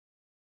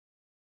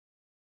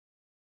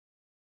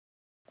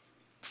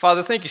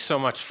Father, thank you so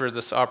much for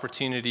this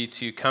opportunity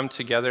to come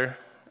together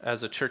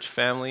as a church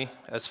family,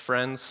 as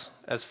friends,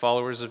 as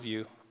followers of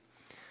you.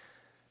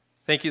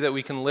 Thank you that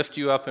we can lift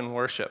you up in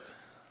worship,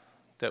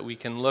 that we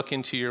can look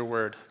into your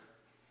word,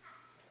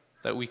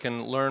 that we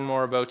can learn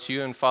more about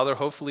you, and Father,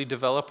 hopefully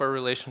develop our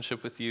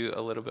relationship with you a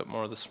little bit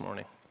more this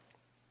morning.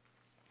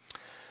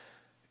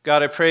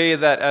 God, I pray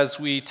that as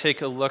we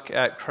take a look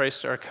at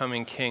Christ our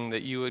coming King,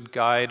 that you would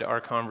guide our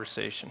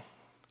conversation,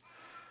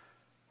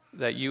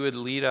 that you would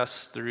lead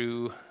us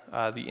through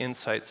the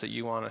insights that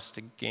you want us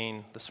to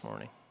gain this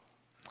morning.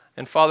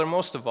 And Father,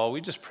 most of all, we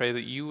just pray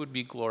that you would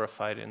be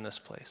glorified in this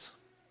place.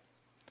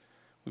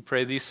 We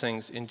pray these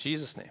things in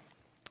Jesus' name.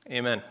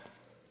 Amen.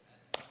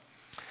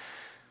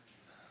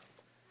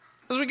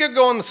 As we get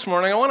going this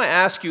morning, I want to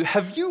ask you,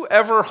 have you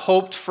ever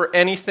hoped for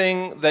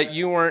anything that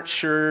you weren't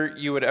sure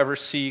you would ever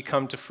see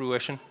come to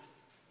fruition?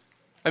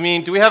 I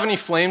mean, do we have any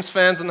Flames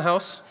fans in the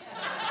house?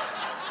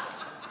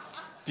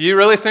 Do you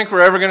really think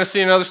we're ever going to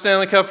see another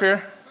Stanley Cup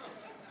here?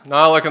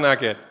 Not looking that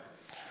good.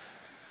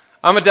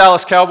 I'm a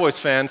Dallas Cowboys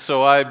fan,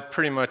 so I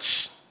pretty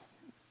much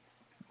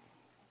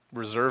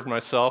reserved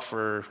myself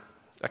or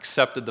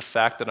accepted the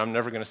fact that I'm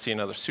never going to see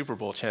another Super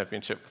Bowl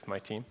championship with my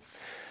team.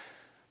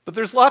 But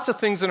there's lots of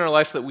things in our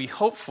life that we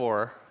hope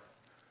for,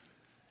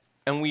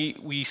 and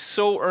we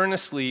so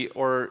earnestly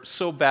or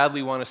so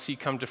badly want to see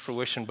come to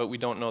fruition, but we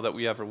don't know that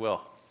we ever will.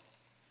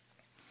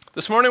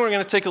 This morning we're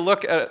going to take a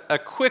look at a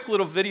quick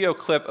little video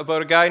clip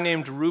about a guy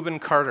named Reuben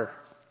Carter.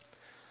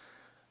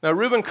 Now,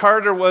 Reuben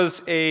Carter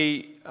was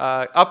a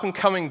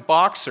up-and-coming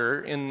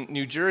boxer in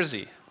New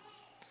Jersey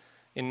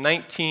in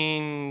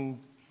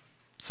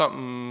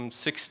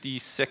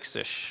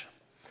 1966-ish.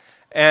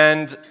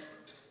 And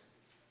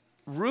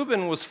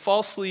Reuben was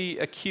falsely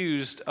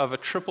accused of a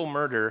triple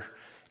murder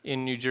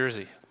in New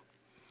Jersey.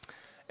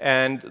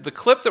 And the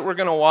clip that we're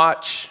going to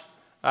watch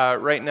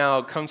right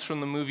now comes from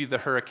the movie The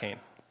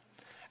Hurricane.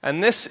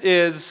 And this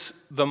is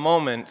the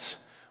moment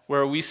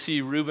where we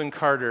see Reuben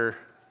Carter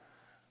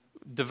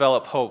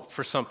develop hope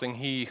for something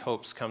he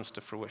hopes comes to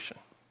fruition.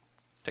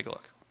 Take a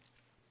look.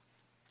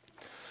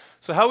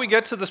 So how we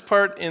get to this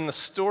part in the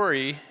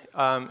story,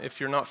 if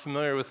you're not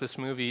familiar with this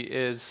movie,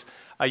 is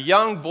a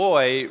young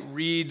boy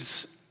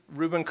reads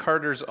Reuben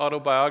Carter's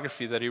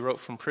autobiography that he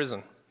wrote from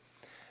prison.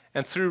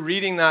 And through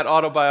reading that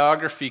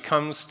autobiography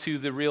comes to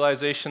the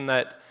realization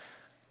that,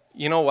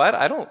 you know what,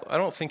 I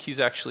don't think he's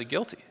actually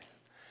guilty.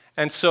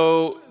 And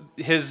so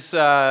his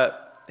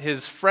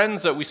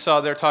friends that we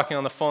saw there talking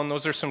on the phone,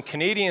 those are some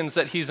Canadians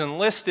that he's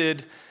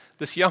enlisted,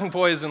 this young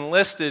boy is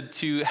enlisted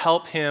to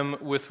help him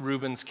with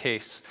Reuben's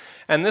case.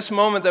 And this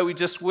moment that we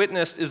just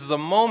witnessed is the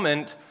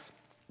moment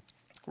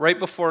right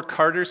before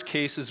Carter's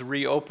case is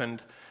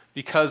reopened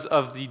because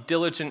of the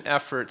diligent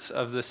efforts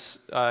of this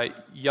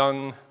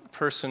young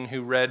person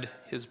who read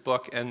his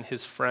book and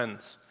his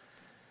friends.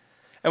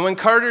 And when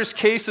Carter's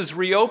case is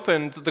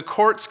reopened, the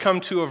courts come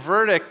to a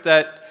verdict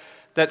that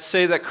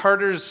say that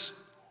Carter's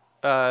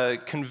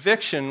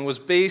conviction was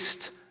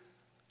based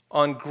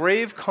on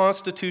grave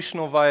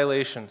constitutional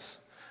violations,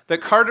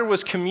 that Carter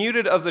was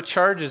commuted of the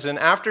charges, and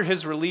after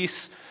his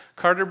release,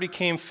 Carter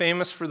became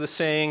famous for the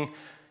saying,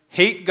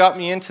 "Hate got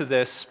me into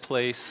this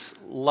place,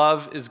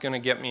 love is going to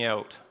get me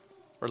out,"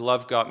 or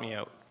 "love got me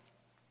out."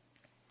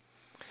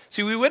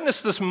 See, we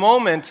witnessed this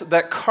moment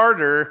that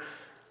Carter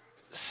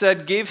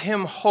said gave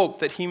him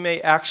hope that he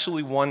may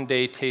actually one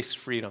day taste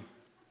freedom.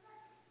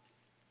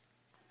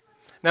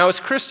 Now,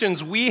 as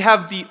Christians, we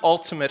have the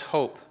ultimate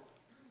hope.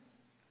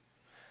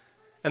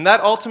 And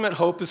that ultimate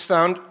hope is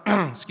found,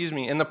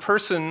 in the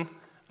person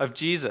of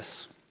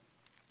Jesus.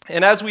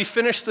 And as we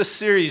finish this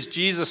series,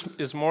 Jesus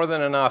is more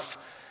than enough,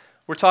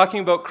 we're talking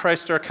about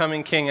Christ our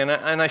coming King. And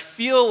I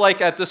feel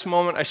like at this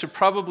moment I should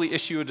probably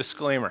issue a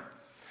disclaimer.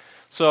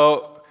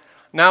 So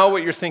now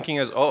what you're thinking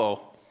is,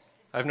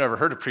 I've never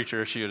heard a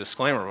preacher issue a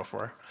disclaimer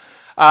before.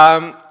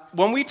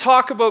 When we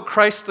talk about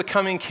Christ the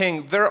coming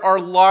King, there are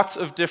lots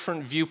of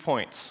different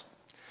viewpoints.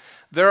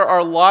 There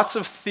are lots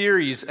of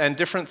theories and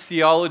different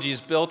theologies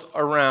built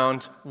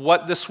around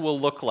what this will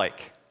look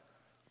like.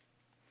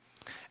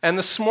 And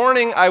this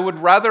morning, I would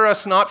rather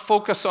us not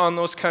focus on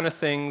those kind of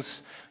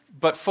things,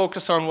 but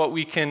focus on what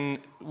we can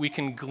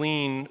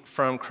glean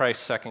from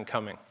Christ's second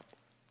coming.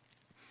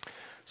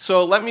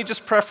 So let me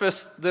just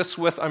preface this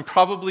with, I'm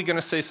probably going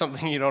to say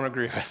something you don't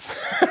agree with.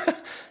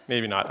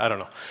 Maybe not, I don't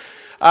know.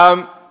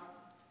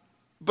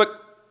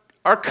 But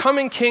our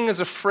coming King is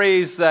a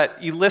phrase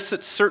that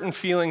elicits certain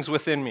feelings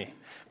within me.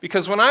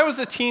 Because when I was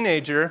a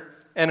teenager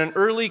and an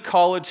early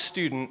college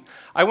student,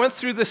 I went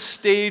through this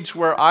stage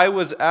where I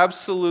was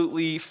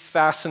absolutely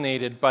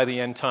fascinated by the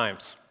end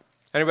times.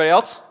 Anybody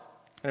else?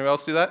 Anybody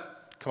else do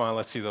that? Come on,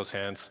 let's see those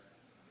hands.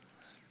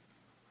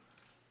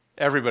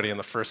 Everybody in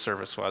the first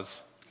service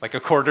was. Like a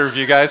quarter of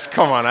you guys?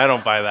 Come on, I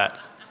don't buy that.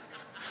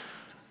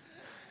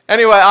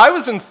 Anyway, I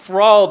was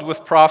enthralled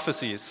with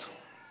prophecies.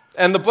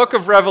 And the book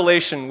of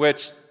Revelation,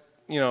 which,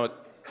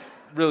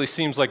 really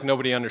seems like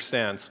nobody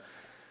understands.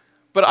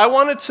 But I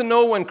wanted to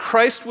know when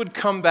Christ would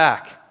come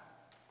back,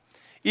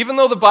 Even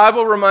though the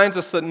Bible reminds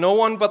us that no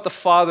one but the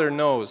Father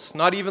knows,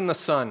 not even the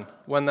Son,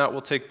 when that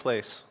will take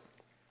place.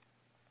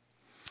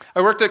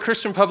 I worked at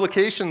Christian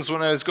Publications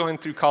when I was going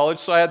through college,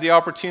 so I had the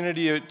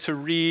opportunity to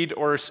read,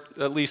 or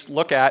at least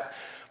look at,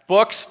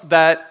 books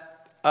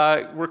that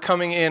were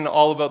coming in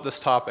all about this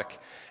topic.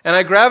 And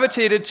I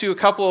gravitated to a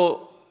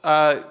couple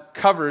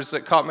covers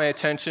that caught my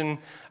attention,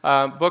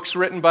 books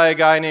written by a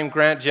guy named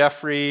Grant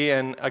Jeffrey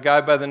and a guy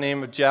by the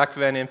name of Jack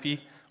Van Impe,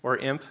 or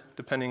Imp,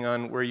 depending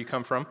on where you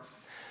come from.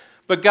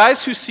 But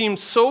guys who seemed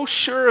so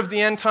sure of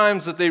the end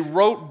times that they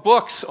wrote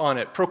books on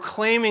it,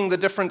 proclaiming the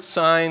different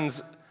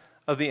signs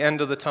of the end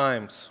of the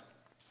times.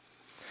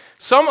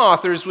 Some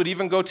authors would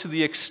even go to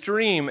the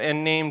extreme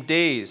and name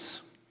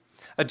days.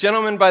 A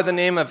gentleman by the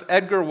name of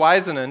Edgar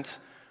Whisenant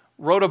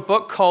wrote a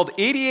book called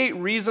 88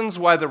 Reasons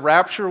Why the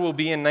Rapture Will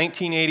Be in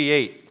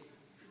 1988.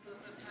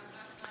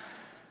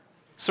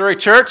 Sorry,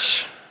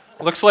 church,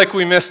 looks like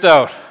we missed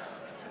out.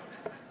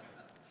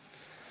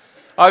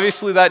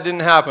 Obviously, that didn't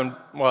happen.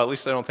 Well, at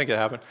least I don't think it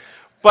happened.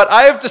 But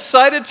I have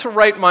decided to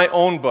write my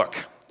own book,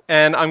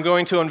 and I'm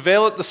going to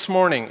unveil it this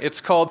morning.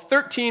 It's called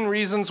 13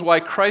 Reasons Why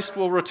Christ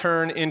Will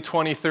Return in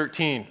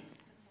 2013.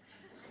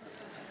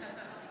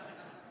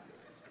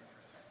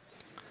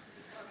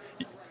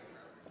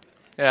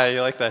 Yeah,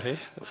 you like that, hey?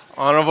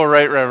 Honorable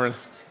Right Reverend.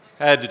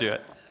 I had to do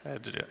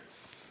it.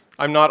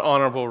 I'm not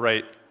Honorable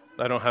Right.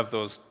 I don't have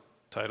those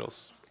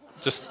titles.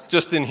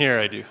 Just in here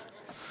I do.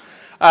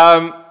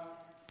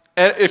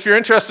 And if you're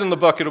interested in the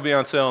book, it'll be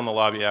on sale in the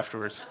lobby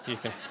afterwards. You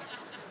can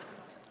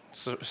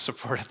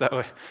support it that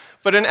way.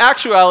 But in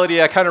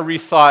actuality, I kind of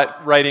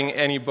rethought writing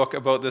any book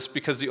about this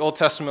because the Old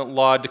Testament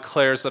law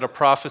declares that a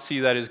prophecy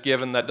that is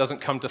given that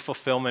doesn't come to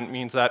fulfillment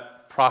means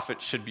that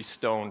prophet should be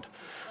stoned.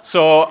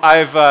 So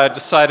I've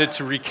decided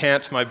to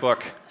recant my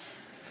book.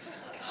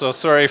 So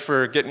sorry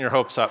for getting your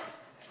hopes up.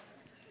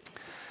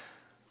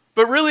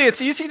 But really,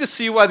 it's easy to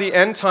see why the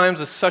end times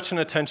is such an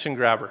attention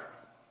grabber.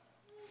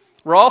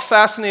 We're all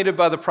fascinated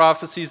by the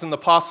prophecies and the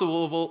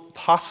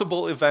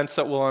possible events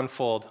that will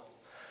unfold.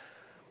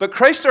 But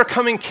Christ our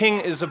coming King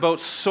is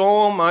about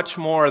so much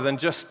more than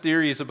just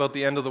theories about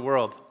the end of the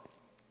world.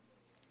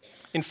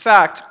 In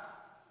fact,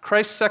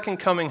 Christ's second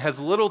coming has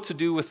little to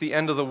do with the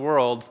end of the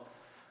world,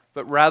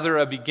 but rather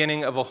a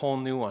beginning of a whole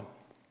new one.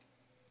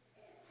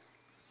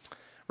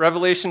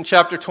 Revelation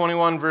chapter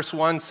 21, verse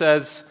 1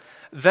 says,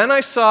 "Then I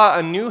saw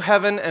a new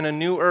heaven and a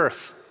new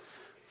earth.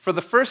 For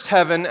the first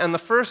heaven and the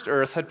first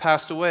earth had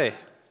passed away,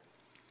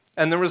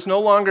 and there was no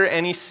longer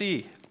any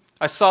sea.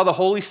 I saw the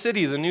holy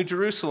city, the new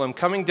Jerusalem,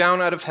 coming down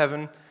out of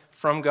heaven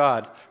from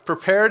God,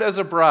 prepared as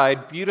a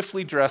bride,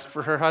 beautifully dressed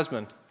for her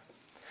husband.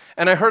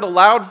 And I heard a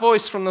loud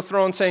voice from the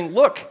throne saying,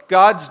 'Look,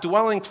 God's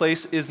dwelling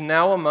place is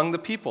now among the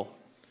people,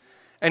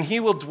 and he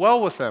will dwell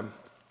with them.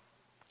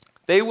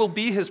 They will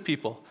be his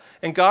people,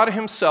 and God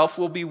himself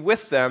will be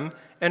with them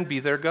and be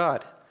their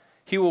God.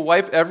 He will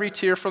wipe every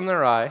tear from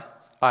their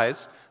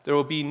eyes. There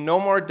will be no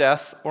more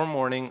death or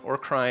mourning or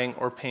crying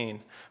or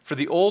pain, for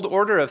the old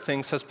order of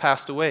things has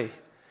passed away.'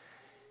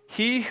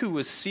 He who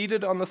was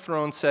seated on the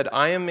throne said,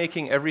 'I am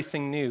making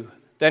everything new.'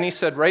 Then he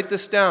said, 'Write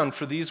this down,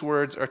 for these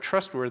words are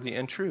trustworthy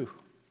and true.'"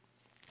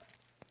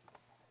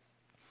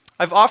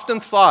 I've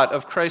often thought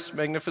of Christ's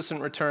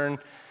magnificent return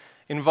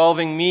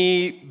involving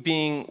me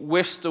being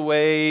whisked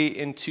away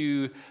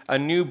into a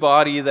new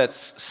body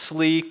that's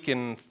sleek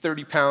and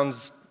 30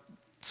 pounds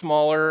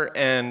smaller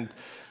and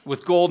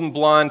with golden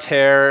blonde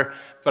hair,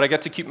 but I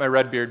get to keep my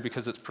red beard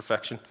because it's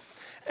perfection.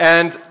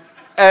 And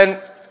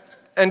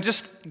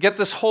just get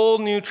this whole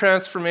new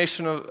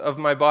transformation of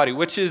my body,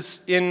 which is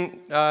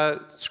in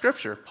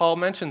Scripture. Paul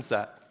mentions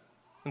that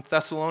in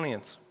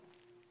Thessalonians.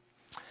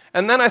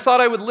 And then I thought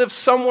I would live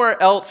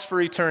somewhere else for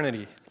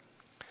eternity,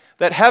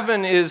 that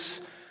heaven is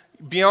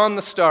beyond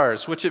the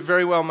stars, which it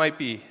very well might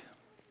be.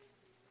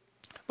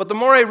 But the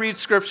more I read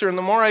Scripture and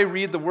the more I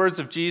read the words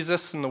of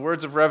Jesus and the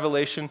words of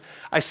Revelation,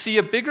 I see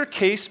a bigger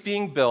case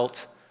being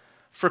built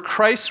for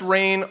Christ's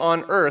reign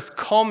on earth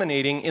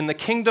culminating in the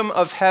kingdom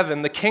of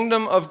heaven, the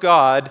kingdom of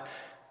God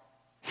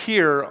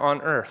here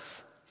on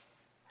earth.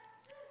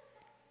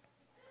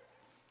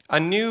 A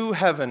new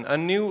heaven, a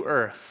new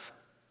earth.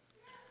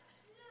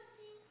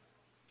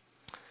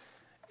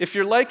 If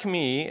you're like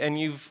me and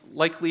you've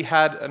likely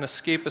had an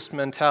escapist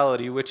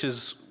mentality, which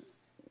is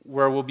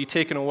where we'll be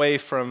taken away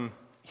from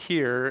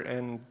here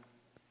and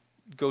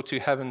go to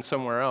heaven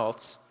somewhere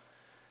else,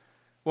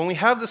 when we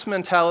have this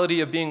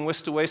mentality of being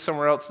whisked away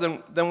somewhere else,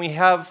 then we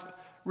have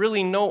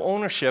really no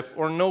ownership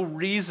or no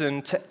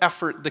reason to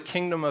effort the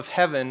kingdom of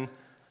heaven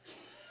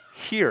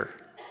here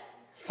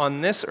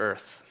on this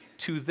earth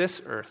to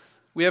this earth.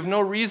 We have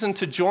no reason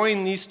to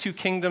join these two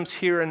kingdoms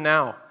here and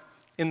now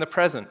in the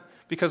present,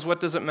 because what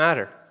does it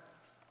matter?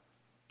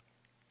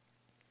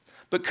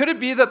 But could it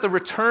be that the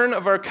return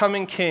of our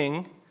coming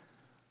King,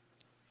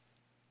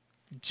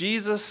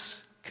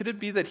 Jesus, could it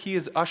be that he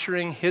is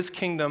ushering his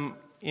kingdom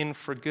in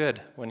for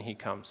good when he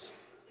comes?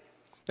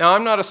 Now,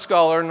 I'm not a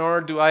scholar,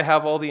 nor do I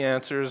have all the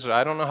answers.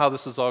 I don't know how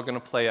this is all going to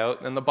play out,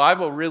 and the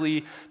Bible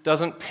really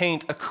doesn't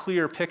paint a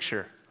clear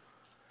picture.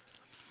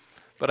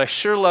 but I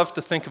sure love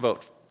to think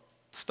about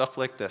stuff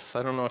like this.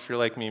 I don't know if you're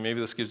like me, maybe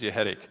this gives you a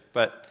headache,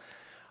 but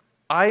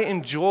I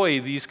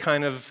enjoy these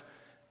kind of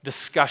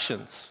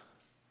discussions,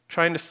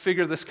 trying to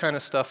figure this kind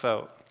of stuff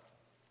out.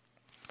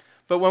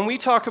 But when we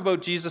talk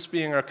about Jesus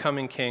being our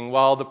coming king,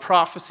 while the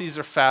prophecies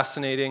are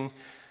fascinating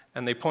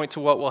and they point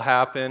to what will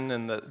happen,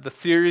 and the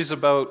theories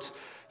about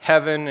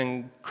heaven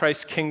and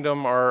Christ's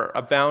kingdom are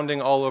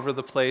abounding all over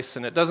the place,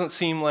 and it doesn't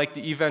seem like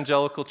the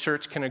evangelical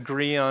church can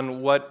agree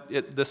on what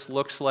this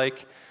looks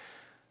like,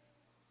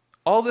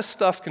 all this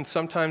stuff can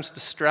sometimes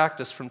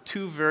distract us from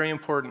two very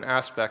important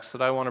aspects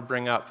that I want to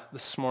bring up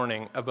this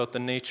morning about the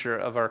nature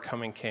of our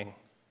coming king.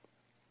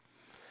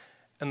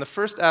 And the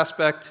first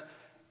aspect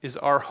is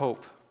our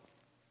hope.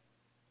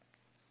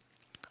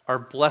 Our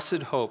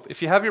blessed hope.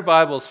 If you have your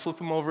Bibles, flip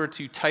them over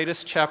to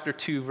Titus chapter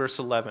 2, verse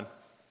 11.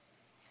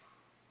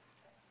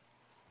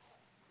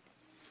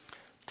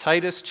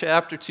 Titus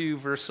chapter 2,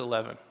 verse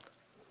 11.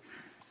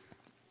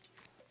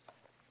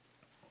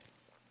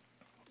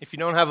 If you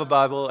don't have a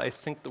Bible, I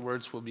think the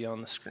words will be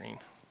on the screen.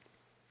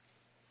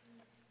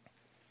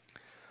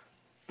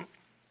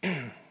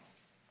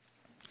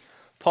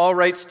 Paul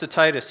writes to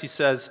Titus, he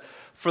says,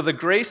 "For the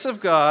grace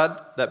of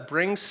God that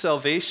brings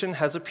salvation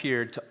has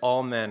appeared to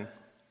all men.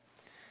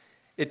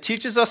 It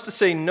teaches us to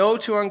say no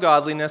to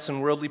ungodliness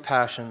and worldly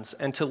passions,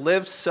 and to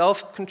live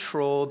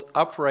self-controlled,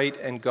 upright,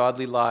 and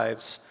godly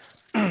lives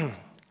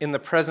in the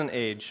present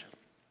age,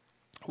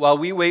 while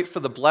we wait for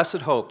the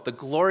blessed hope, the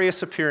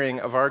glorious appearing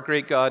of our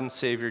great God and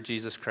Savior,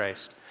 Jesus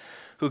Christ,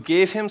 who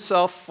gave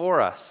himself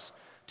for us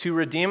to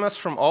redeem us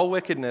from all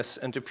wickedness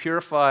and to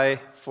purify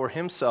for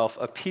himself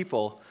a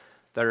people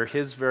that are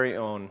his very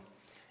own,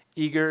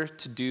 eager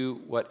to do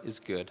what is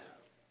good."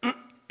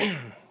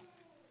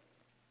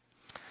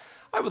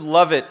 I would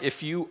love it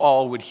if you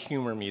all would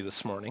humor me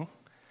this morning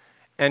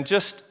and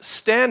just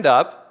stand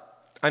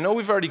up. I know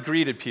we've already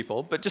greeted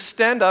people, but just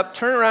stand up,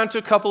 turn around to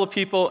a couple of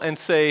people and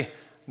say,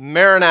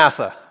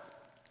 "Maranatha."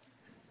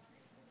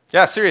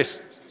 Yeah,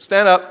 serious.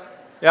 Stand up.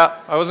 Yeah,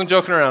 I wasn't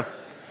joking around.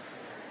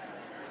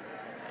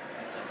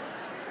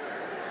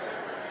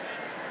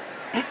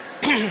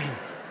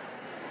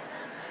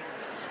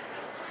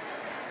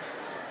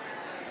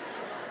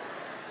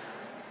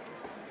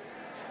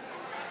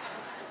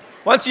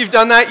 Once you've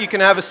done that, you can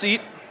have a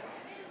seat.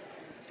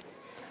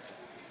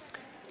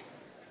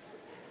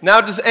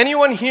 Now, does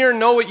anyone here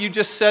know what you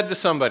just said to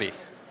somebody?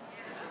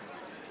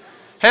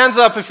 Hands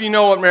up if you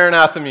know what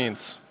Maranatha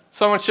means.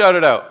 Someone shout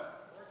it out.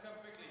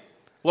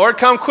 Lord,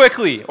 come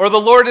quickly, or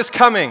the Lord is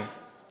coming.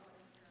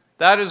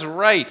 That is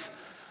right.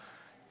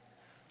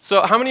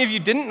 So how many of you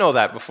didn't know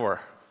that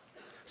before?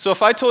 So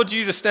if I told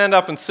you to stand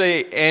up and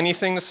say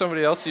anything to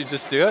somebody else, you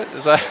just do it?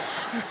 Is that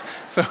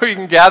so we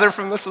can gather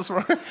from this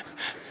morning?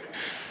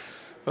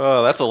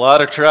 Oh, that's a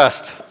lot of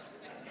trust.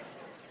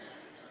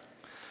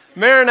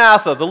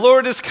 Maranatha, the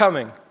Lord is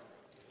coming.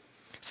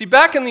 See,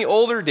 back in the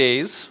older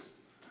days,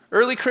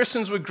 early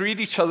Christians would greet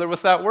each other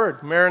with that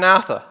word,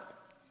 Maranatha,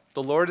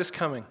 the Lord is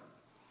coming.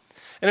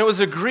 And it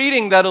was a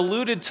greeting that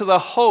alluded to the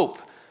hope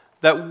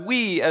that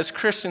we as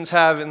Christians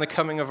have in the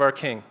coming of our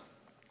King.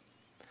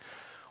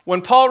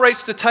 When Paul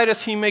writes to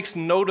Titus, he makes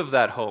note of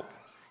that hope.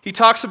 He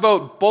talks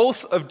about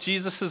both of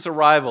Jesus'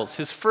 arrivals,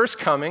 his first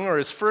coming or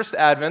his first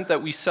advent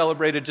that we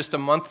celebrated just a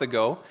month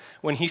ago,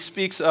 when he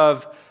speaks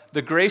of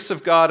the grace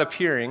of God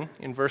appearing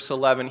in verse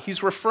 11.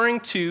 He's referring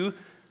to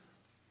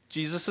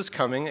Jesus'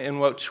 coming in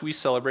which we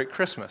celebrate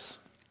Christmas.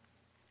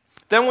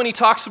 Then when he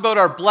talks about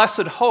our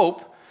blessed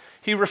hope,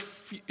 he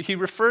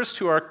refers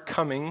to our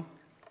coming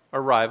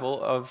arrival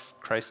of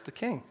Christ the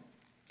King.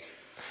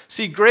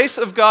 See, grace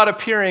of God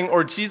appearing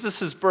or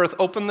Jesus' birth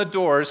opened the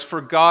doors for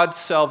God's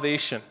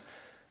salvation,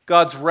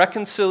 God's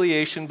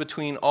reconciliation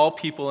between all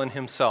people and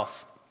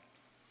himself.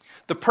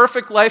 The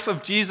perfect life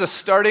of Jesus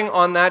starting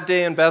on that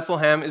day in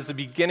Bethlehem is the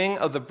beginning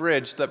of the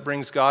bridge that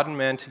brings God and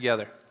man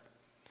together.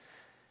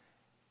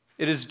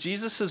 It is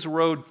Jesus'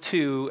 road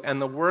to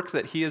and the work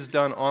that he has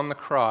done on the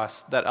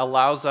cross that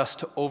allows us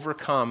to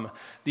overcome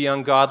the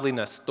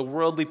ungodliness, the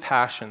worldly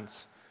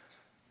passions,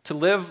 to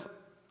live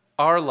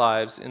our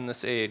lives in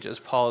this age as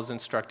Paul has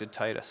instructed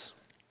Titus.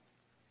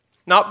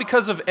 Not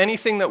because of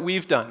anything that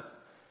we've done,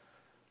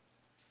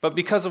 but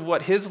because of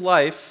what his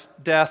life,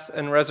 death,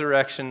 and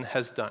resurrection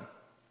has done.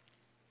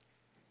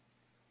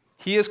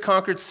 He has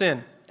conquered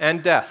sin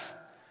and death.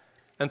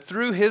 And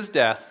through his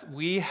death,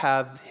 we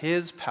have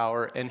his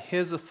power and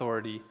his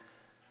authority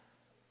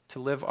to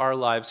live our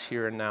lives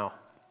here and now.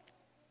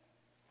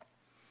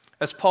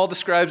 As Paul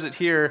describes it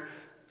here,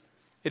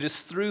 it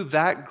is through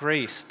that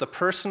grace, the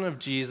person of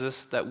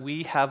Jesus, that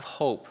we have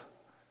hope.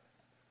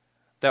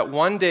 That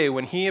one day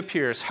when he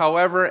appears,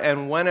 however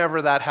and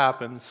whenever that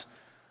happens,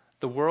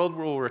 the world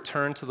will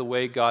return to the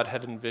way God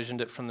had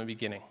envisioned it from the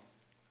beginning.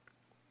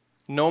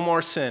 No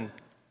more sin.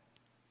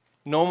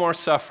 No more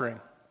suffering.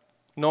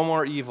 No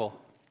more evil.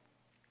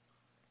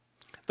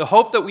 The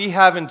hope that we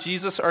have in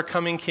Jesus, our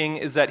coming King,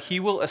 is that he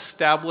will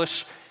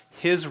establish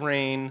his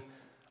reign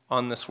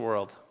on this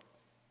world.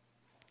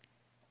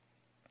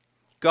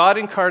 God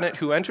incarnate,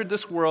 who entered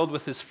this world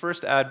with his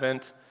first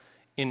advent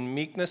in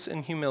meekness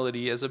and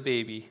humility as a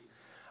baby,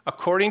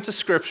 according to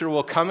Scripture,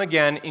 will come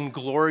again in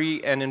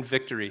glory and in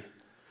victory.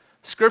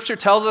 Scripture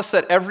tells us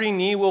that every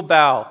knee will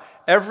bow,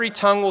 every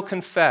tongue will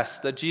confess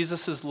that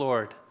Jesus is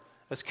Lord,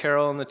 as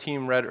Carol and the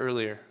team read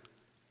earlier.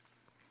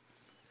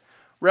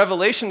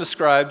 Revelation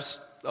describes,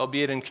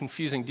 albeit in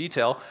confusing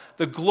detail,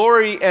 the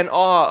glory and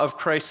awe of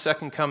Christ's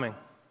second coming.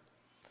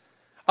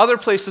 Other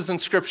places in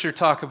Scripture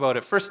talk about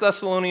it. 1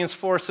 Thessalonians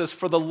 4 says,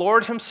 "For the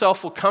Lord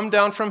himself will come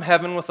down from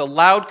heaven with a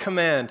loud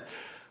command,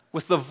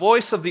 with the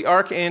voice of the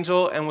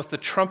archangel and with the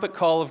trumpet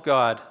call of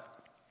God."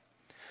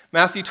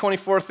 Matthew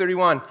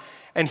 24:31,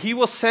 "And he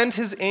will send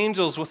his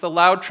angels with a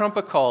loud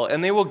trumpet call,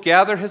 and they will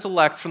gather his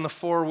elect from the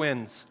four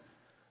winds,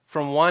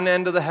 from one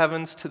end of the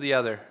heavens to the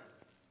other."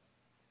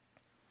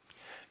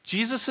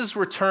 Jesus'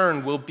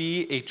 return will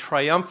be a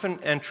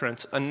triumphant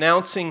entrance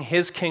announcing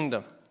his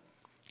kingdom,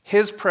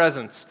 his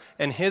presence,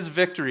 and his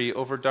victory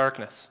over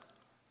darkness.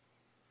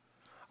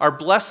 Our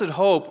blessed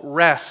hope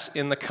rests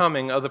in the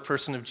coming of the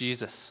person of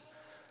Jesus.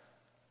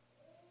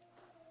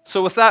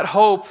 So with that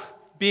hope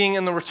being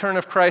in the return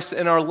of Christ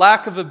and our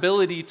lack of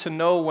ability to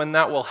know when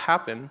that will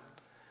happen,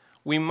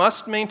 we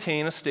must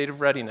maintain a state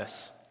of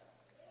readiness.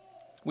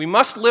 We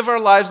must live our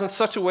lives in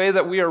such a way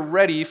that we are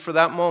ready for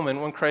that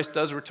moment when Christ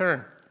does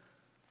return.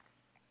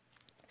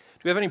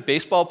 Do we have any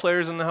baseball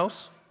players in the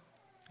house?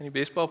 Any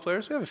baseball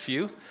players? We have a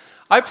few.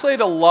 I played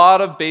a lot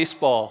of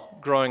baseball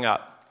growing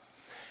up.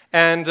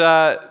 And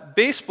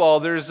baseball,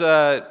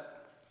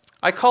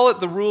 I call it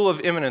the rule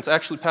of imminence.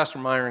 Actually, Pastor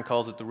Myron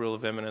calls it the rule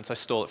of imminence. I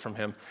stole it from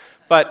him.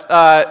 But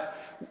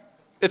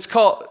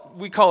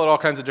we call it all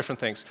kinds of different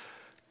things.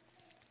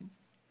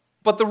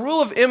 But the rule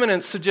of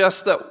imminence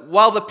suggests that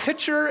while the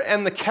pitcher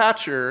and the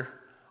catcher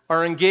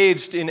are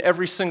engaged in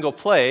every single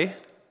play,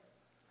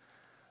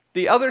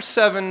 the other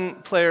 7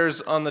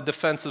 players on the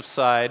defensive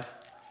side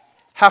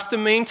have to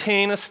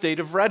maintain a state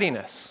of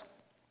readiness.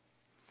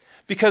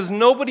 Because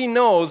nobody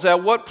knows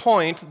at what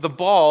point the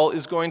ball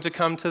is going to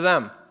come to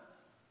them.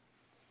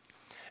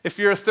 If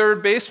you're a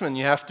third baseman,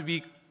 you have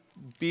to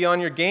be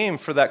on your game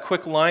for that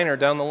quick liner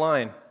down the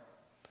line.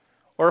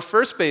 Or a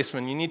first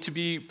baseman, you need to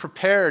be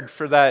prepared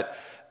for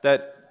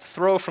that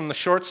throw from the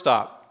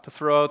shortstop to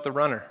throw out the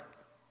runner.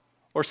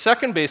 Or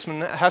second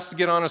baseman has to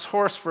get on his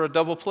horse for a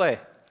double play.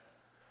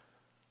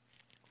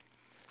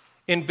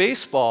 In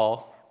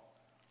baseball,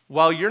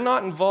 while you're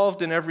not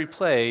involved in every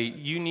play,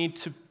 you need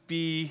to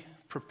be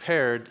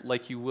prepared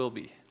like you will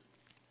be.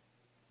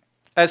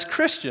 As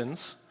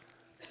Christians,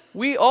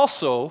 we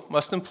also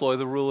must employ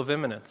the rule of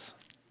imminence.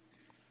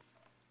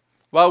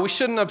 While we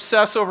shouldn't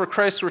obsess over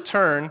Christ's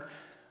return,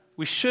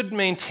 we should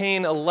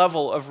maintain a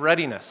level of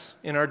readiness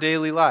in our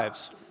daily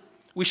lives.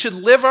 We should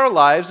live our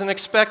lives in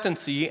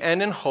expectancy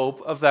and in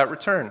hope of that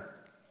return.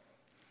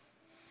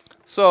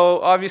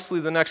 So obviously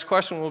the next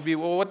question will be,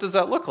 well, what does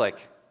that look like?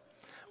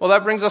 Well,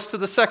 that brings us to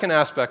the second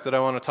aspect that I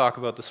want to talk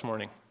about this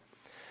morning.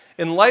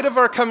 In light of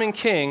our coming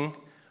King,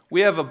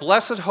 we have a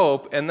blessed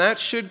hope, and that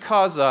should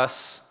cause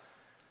us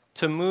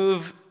to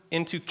move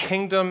into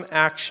kingdom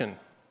action.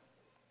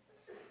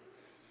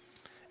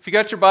 If you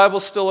got your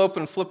Bibles still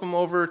open, flip them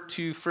over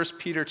to 1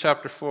 Peter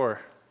chapter 4.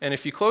 And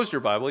if you closed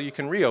your Bible, you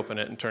can reopen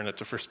it and turn it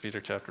to 1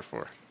 Peter chapter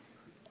 4.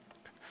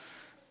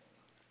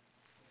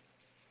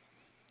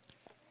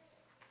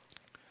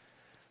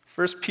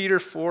 1 Peter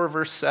 4,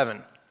 verse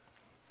 7.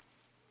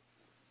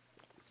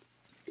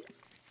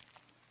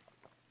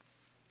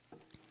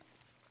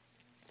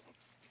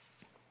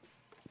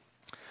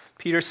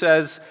 Peter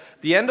says,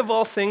 "The end of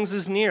all things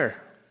is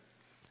near.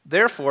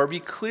 Therefore, be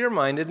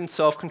clear-minded and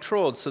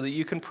self-controlled so that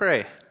you can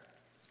pray.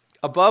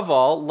 Above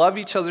all, love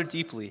each other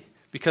deeply,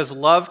 because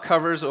love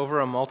covers over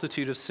a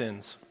multitude of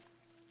sins.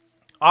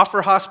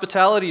 Offer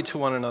hospitality to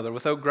one another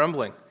without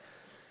grumbling.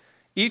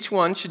 Each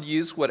one should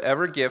use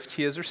whatever gift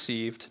he has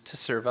received to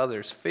serve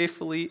others,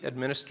 faithfully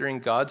administering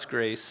God's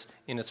grace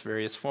in its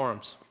various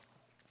forms.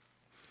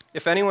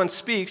 If anyone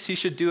speaks, he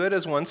should do it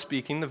as one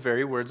speaking the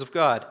very words of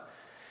God.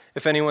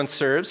 If anyone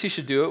serves, he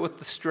should do it with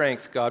the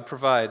strength God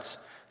provides,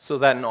 so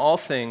that in all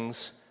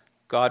things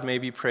God may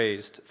be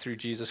praised through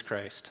Jesus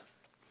Christ.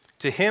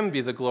 To him be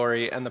the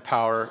glory and the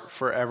power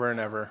forever and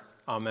ever.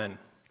 Amen."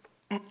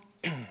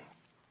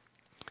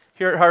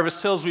 Here at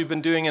Harvest Hills, we've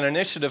been doing an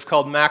initiative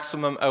called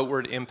Maximum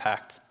Outward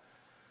Impact.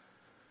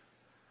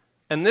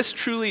 And this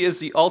truly is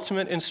the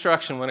ultimate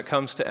instruction when it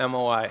comes to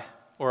MOI,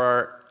 or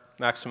our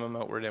Maximum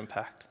Outward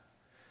Impact.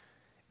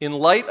 In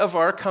light of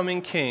our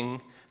coming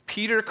King,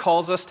 Peter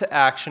calls us to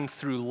action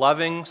through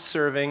loving,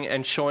 serving,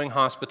 and showing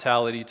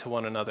hospitality to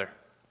one another.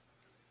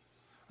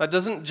 That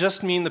doesn't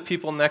just mean the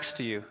people next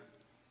to you,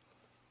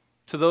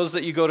 to those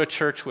that you go to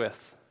church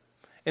with.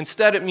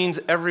 Instead, it means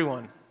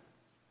everyone.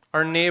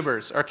 Our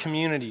neighbors, our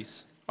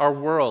communities, our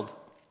world.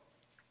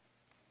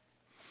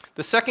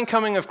 The second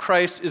coming of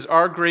Christ is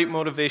our great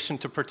motivation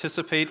to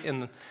participate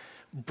in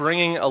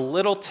bringing a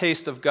little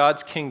taste of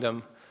God's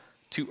kingdom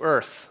to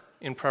earth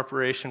in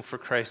preparation for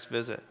Christ's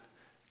visit.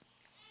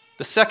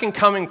 The second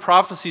coming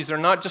prophecies are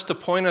not just to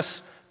point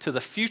us to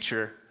the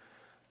future,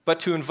 but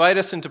to invite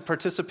us into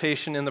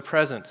participation in the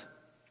present.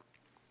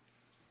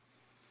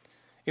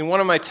 In one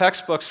of my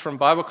textbooks from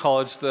Bible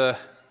college, the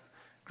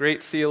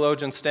great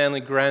theologian Stanley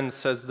Grenz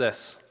says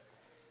this: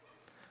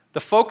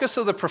 "The focus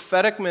of the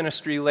prophetic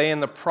ministry lay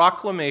in the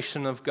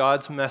proclamation of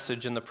God's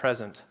message in the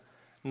present,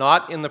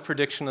 not in the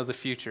prediction of the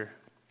future.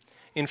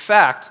 In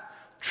fact,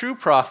 true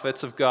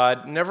prophets of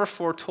God never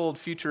foretold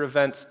future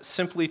events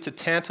simply to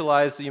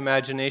tantalize the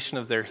imagination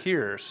of their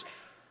hearers.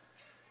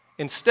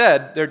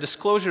 Instead, their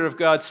disclosure of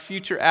God's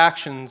future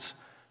actions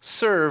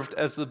served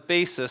as the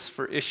basis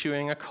for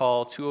issuing a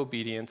call to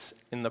obedience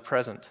in the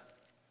present."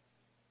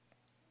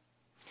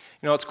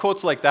 You know, it's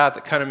quotes like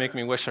that kind of make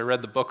me wish I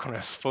read the book when I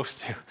was supposed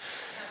to.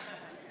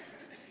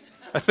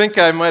 I think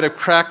I might have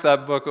cracked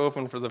that book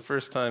open for the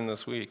first time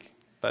this week,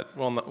 but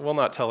we'll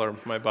not tell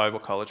my Bible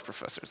college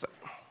professors that.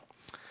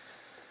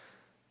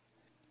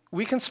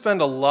 We can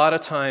spend a lot of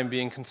time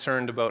being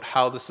concerned about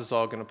how this is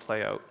all going to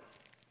play out,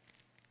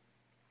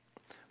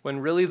 when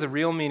really the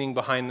real meaning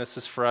behind this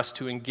is for us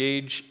to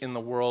engage in the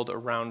world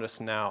around us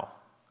now,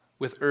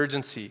 with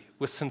urgency,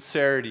 with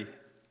sincerity,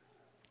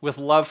 with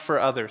love for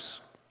others.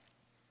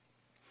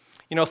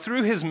 You know,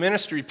 through his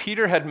ministry,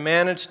 Peter had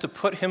managed to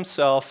put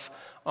himself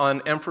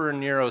on Emperor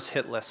Nero's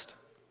hit list.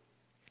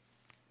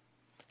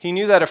 He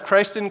knew that if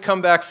Christ didn't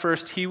come back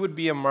first, he would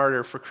be a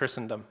martyr for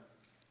Christendom.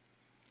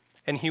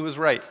 And he was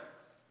right.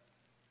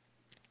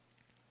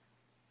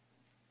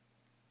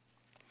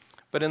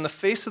 But in the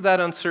face of that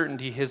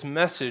uncertainty, his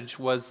message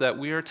was that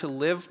we are to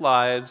live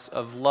lives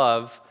of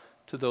love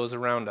to those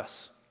around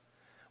us.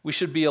 We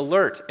should be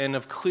alert and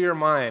of clear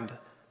mind,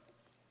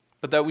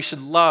 but that we should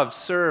love,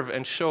 serve,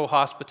 and show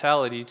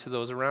hospitality to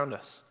those around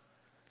us.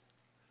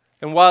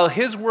 And while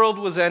his world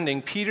was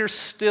ending, Peter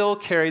still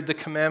carried the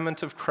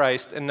commandment of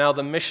Christ and now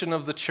the mission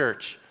of the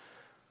church.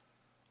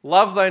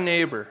 Love thy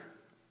neighbor.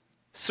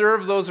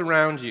 Serve those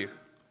around you.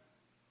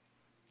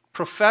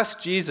 Profess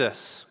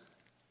Jesus.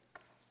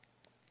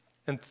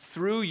 And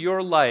through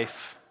your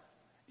life,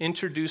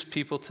 introduce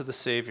people to the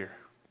Savior.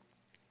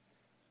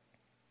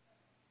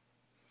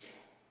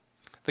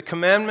 The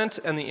commandment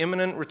and the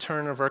imminent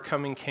return of our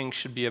coming King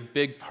should be a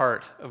big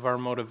part of our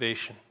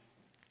motivation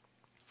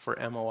for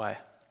MOI.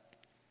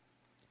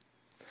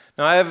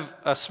 Now, I have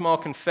a small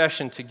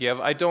confession to give.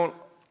 I don't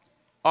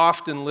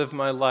often live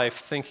my life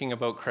thinking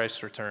about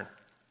Christ's return.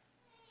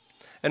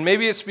 And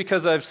maybe it's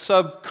because I've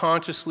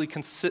subconsciously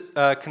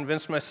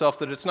convinced myself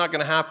that it's not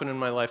going to happen in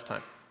my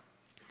lifetime.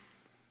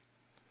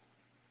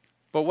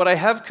 But what I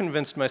have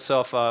convinced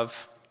myself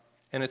of,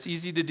 and it's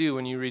easy to do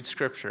when you read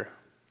Scripture,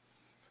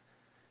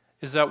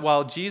 is that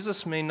while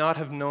Jesus may not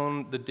have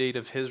known the date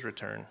of his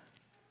return,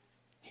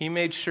 he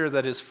made sure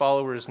that his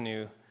followers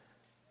knew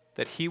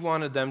that he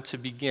wanted them to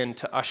begin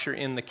to usher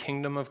in the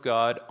kingdom of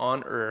God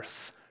on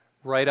earth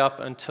right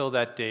up until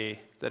that day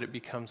that it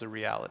becomes a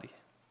reality.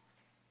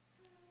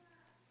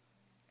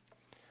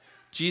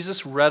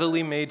 Jesus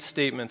readily made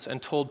statements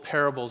and told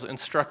parables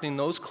instructing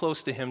those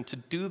close to him to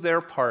do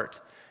their part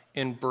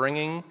in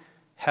bringing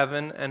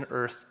heaven and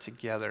earth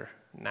together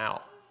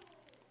now.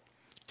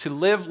 To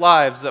live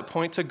lives that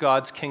point to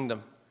God's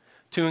kingdom,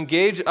 to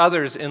engage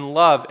others in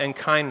love and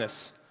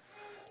kindness,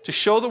 to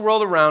show the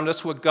world around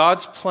us what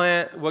God's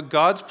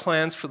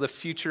plans for the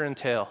future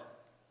entail.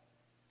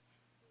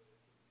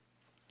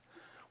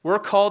 We're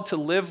called to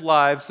live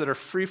lives that are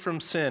free from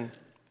sin,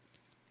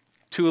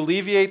 to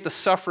alleviate the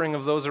suffering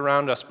of those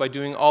around us by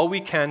doing all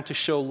we can to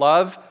show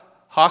love,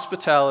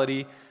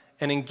 hospitality,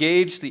 and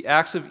engage the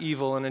acts of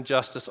evil and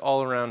injustice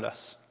all around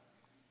us.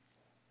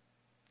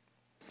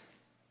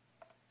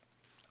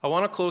 I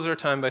want to close our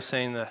time by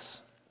saying this.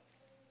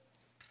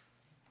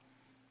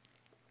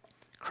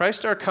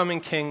 Christ, our coming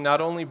King, not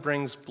only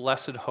brings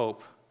blessed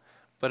hope,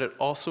 but it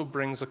also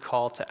brings a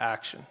call to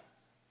action.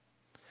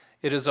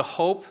 It is a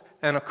hope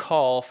and a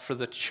call for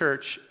the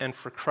church and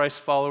for Christ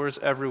followers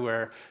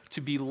everywhere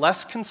to be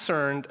less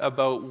concerned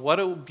about what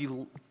it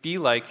will be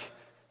like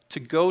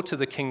to go to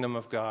the kingdom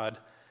of God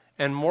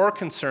and more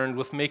concerned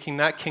with making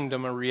that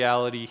kingdom a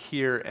reality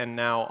here and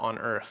now on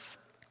earth.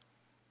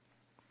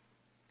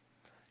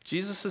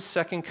 Jesus'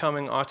 second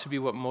coming ought to be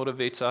what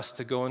motivates us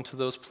to go into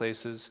those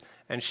places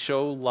and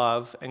show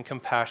love and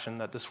compassion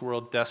that this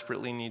world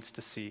desperately needs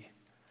to see.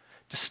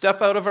 To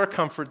step out of our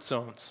comfort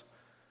zones,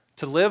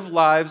 to live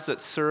lives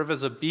that serve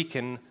as a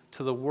beacon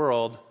to the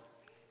world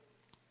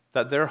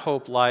that their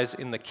hope lies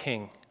in the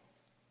King.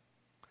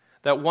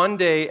 That one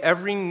day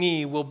every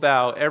knee will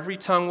bow, every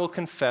tongue will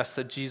confess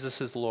that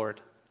Jesus is Lord.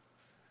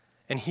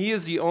 And he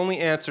is the only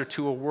answer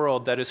to a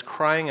world that is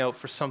crying out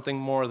for something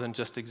more than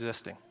just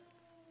existing.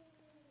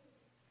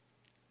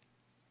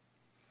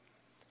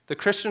 The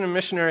Christian and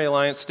Missionary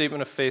Alliance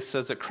Statement of Faith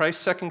says that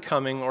Christ's second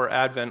coming or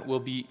advent will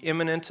be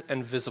imminent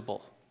and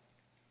visible.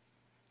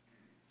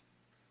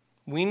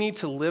 We need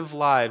to live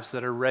lives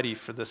that are ready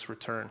for this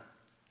return.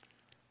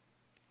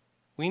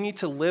 We need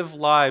to live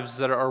lives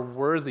that are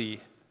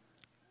worthy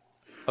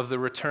of the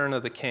return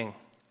of the King,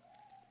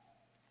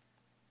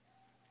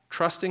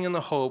 trusting in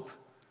the hope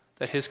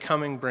that his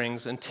coming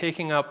brings and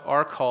taking up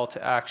our call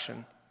to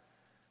action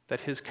that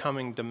his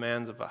coming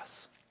demands of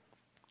us.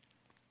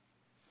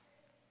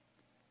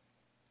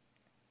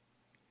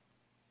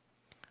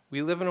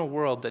 We live in a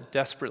world that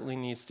desperately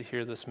needs to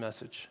hear this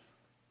message.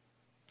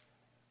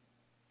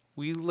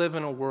 We live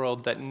in a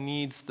world that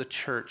needs the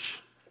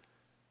church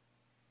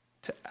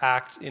to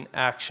act in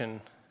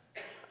action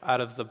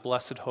out of the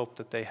blessed hope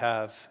that they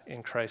have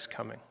in Christ's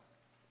coming.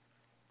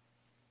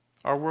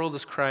 Our world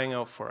is crying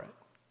out for it,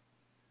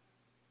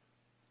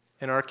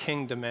 and our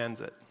King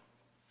demands it.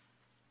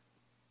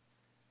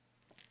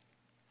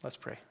 Let's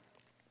pray.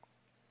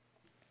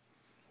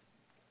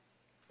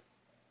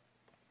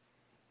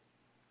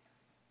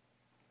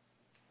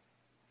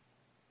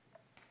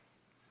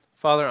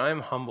 Father, I am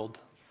humbled.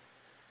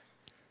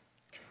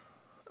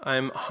 I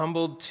am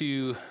humbled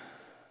to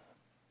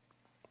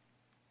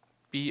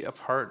be a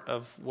part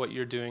of what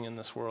you're doing in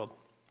this world.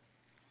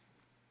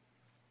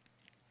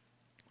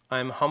 I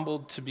am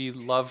humbled to be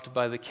loved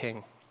by the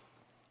King.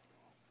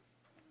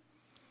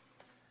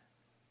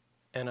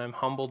 And I'm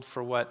humbled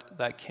for what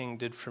that King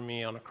did for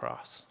me on a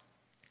cross.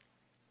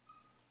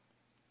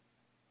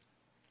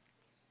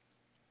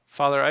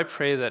 Father, I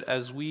pray that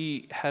as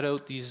we head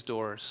out these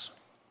doors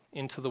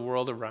into the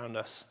world around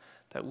us,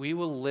 that we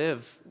will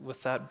live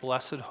with that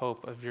blessed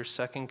hope of your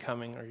second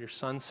coming or your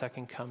Son's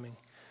second coming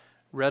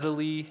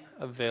readily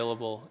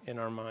available in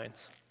our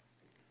minds.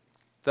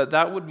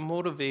 That would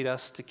motivate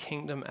us to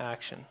kingdom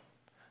action,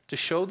 to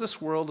show this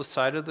world a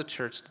side of the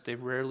church that they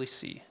rarely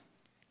see.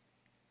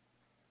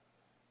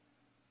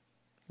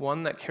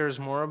 One that cares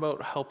more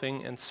about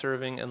helping and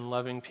serving and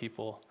loving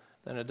people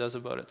than it does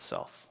about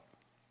itself.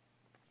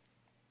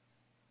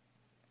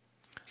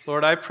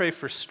 Lord, I pray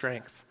for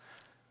strength.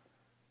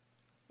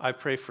 I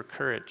pray for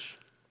courage.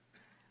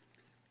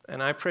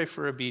 And I pray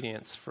for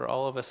obedience for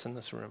all of us in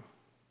this room.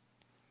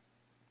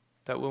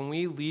 That when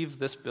we leave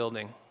this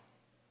building,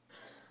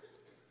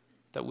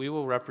 that we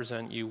will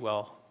represent you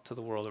well to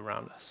the world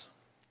around us.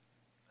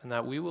 And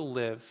that we will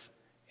live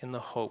in the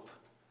hope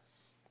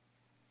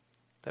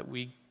that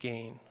we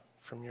gain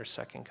from your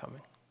second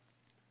coming.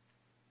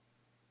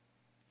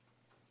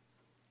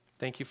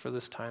 Thank you for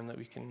this time that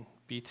we can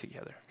be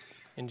together.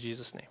 In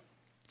Jesus' name,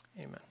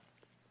 amen.